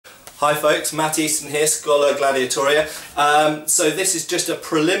Hi folks, Matt Easton here, Scholar Gladiatoria. So this is just a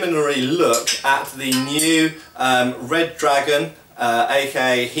preliminary look at the new Red Dragon,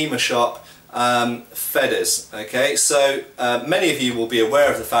 aka HEMA Shop feathers. Okay, so many of you will be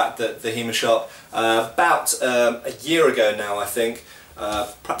aware of the fact that the HEMA Shop about a year ago now, I think,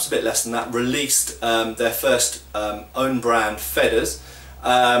 perhaps a bit less than that, released their first own brand feathers.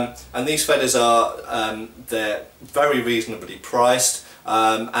 And these feathers are they're very reasonably priced.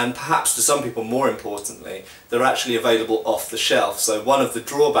 And perhaps to some people more importantly, they're actually available off the shelf. So one of the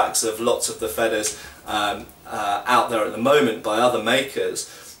drawbacks of lots of the feathers out there at the moment by other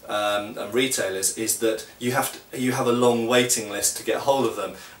makers and retailers is that you have a long waiting list to get hold of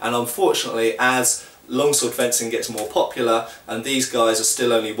them. And unfortunately, as longsword fencing gets more popular and these guys are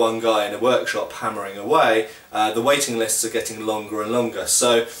still only one guy in a workshop hammering away, the waiting lists are getting longer and longer.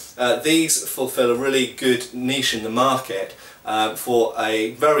 So these fulfill a really good niche in the market for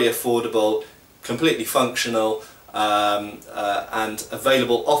a very affordable, completely functional and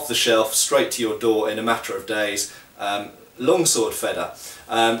available off the shelf straight to your door in a matter of days longsword feather.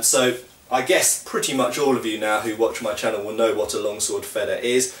 So I guess pretty much all of you now who watch my channel will know what a longsword feather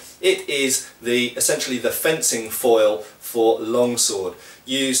is. It is essentially the fencing foil for longsword,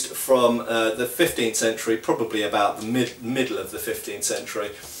 used from the 15th century, probably about the middle of the 15th century,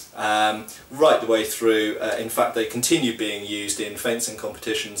 right the way through. In fact, they continue being used in fencing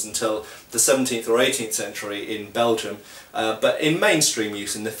competitions until the 17th or 18th century in Belgium, but in mainstream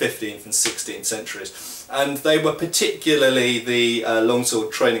use in the 15th and 16th centuries. And they were particularly the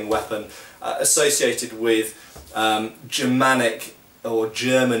longsword training weapon associated with Germanic or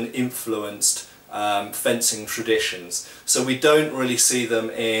German influenced fencing traditions. So we don't really see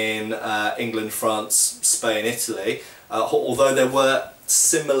them in England, France, Spain, Italy, although there were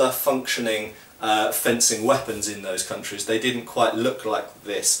similar functioning fencing weapons in those countries. They didn't quite look like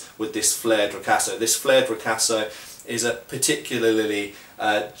this with this flared ricasso. This flared ricasso is a particularly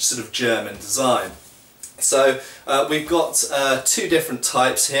sort of German design. So we've got two different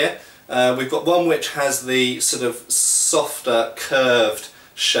types here. We've got one which has the sort of softer curved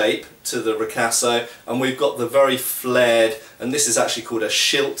shape to the ricasso, and we've got the very flared, and this is actually called a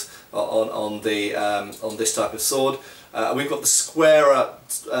schilt on this type of sword. We've got the squarer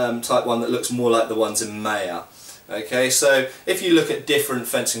type one that looks more like the ones in Maya. Okay, so if you look at different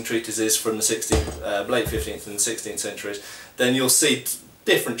fencing treatises from the 16th, late 15th and 16th centuries, then you'll see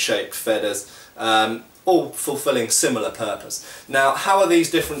different shaped feathers, all fulfilling similar purpose. Now, how are these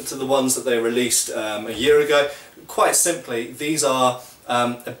different to the ones that they released a year ago? Quite simply, these are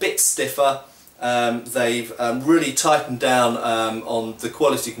a bit stiffer. They've really tightened down on the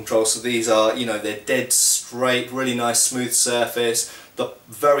quality control, so these are, you know, they're dead straight, really nice smooth surface, the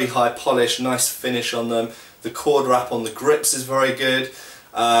very high polish, nice finish on them. The cord wrap on the grips is very good,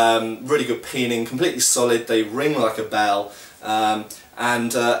 really good peening, completely solid, they ring like a bell,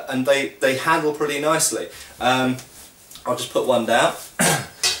 and they handle pretty nicely. I'll just put one down.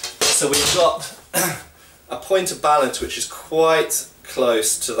 So we've got a point of balance which is quite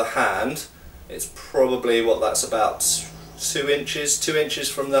close to the hand. It's probably, what, that's about 2 inches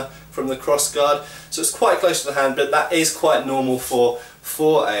from the cross guard. So it's quite close to the hand, but that is quite normal for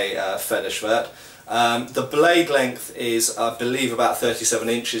a Federschwert. The blade length is, I believe, about 37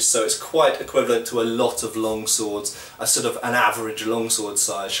 inches, so it's quite equivalent to a lot of long swords, a sort of an average longsword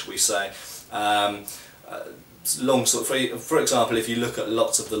size, should we say. Longsword, for example, if you look at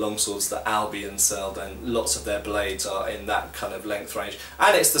lots of the longswords that Albion sell, then lots of their blades are in that kind of length range,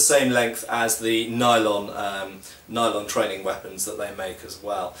 and it's the same length as the nylon training weapons that they make as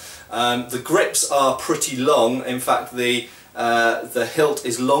well. The grips are pretty long. In fact, the hilt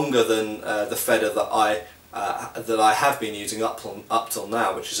is longer than the feather that I have been using up till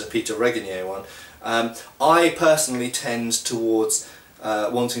now, which is a Peter Reginier one. I personally tend towards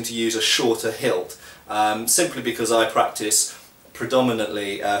wanting to use a shorter hilt, simply because I practice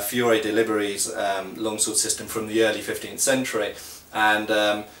predominantly Fiore de Liberi's longsword system from the early 15th century,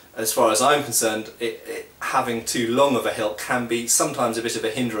 and as far as I'm concerned, having too long of a hilt can be sometimes a bit of a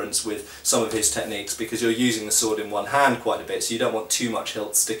hindrance with some of his techniques, because you're using the sword in one hand quite a bit, so you don't want too much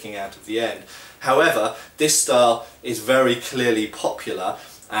hilt sticking out of the end. However, this style is very clearly popular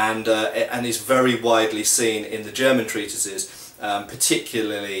and is very widely seen in the German treatises,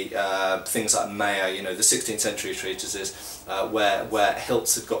 particularly things like Maya, you know, the 16th century treatises, where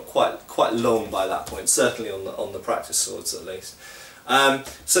hilts had got quite long by that point, certainly on the practice swords at least.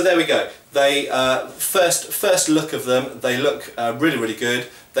 So there we go. They first look of them, they look really good.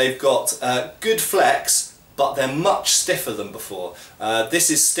 They've got good flex, but they're much stiffer than before. This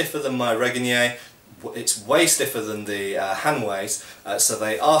is stiffer than my Reginier, it's way stiffer than the Hanways, so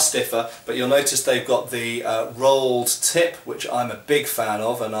they are stiffer, but you'll notice they've got the rolled tip, which I'm a big fan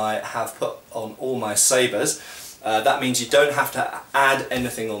of and I have put on all my sabres. That means you don't have to add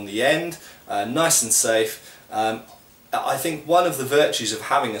anything on the end, nice and safe. I think one of the virtues of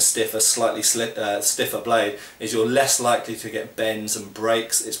having a slightly stiffer blade is you're less likely to get bends and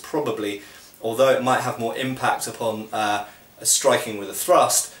breaks. It's probably, although it might have more impact upon striking with a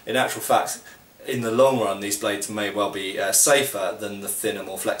thrust, in actual fact, in the long run these blades may well be safer than the thinner,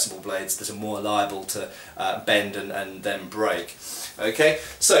 more flexible blades that are more liable to bend and then break. Okay,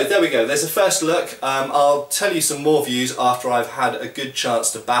 so there we go, there's a first look. I'll tell you some more views after I've had a good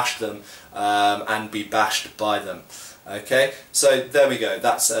chance to bash them and be bashed by them. Okay, so there we go,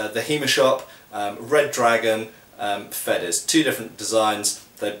 that's the HEMA Shop Red Dragon feathers. Two different designs,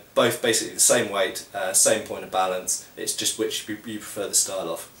 they're both basically the same weight, same point of balance, it's just which you prefer the style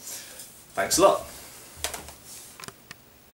of. Thanks a lot.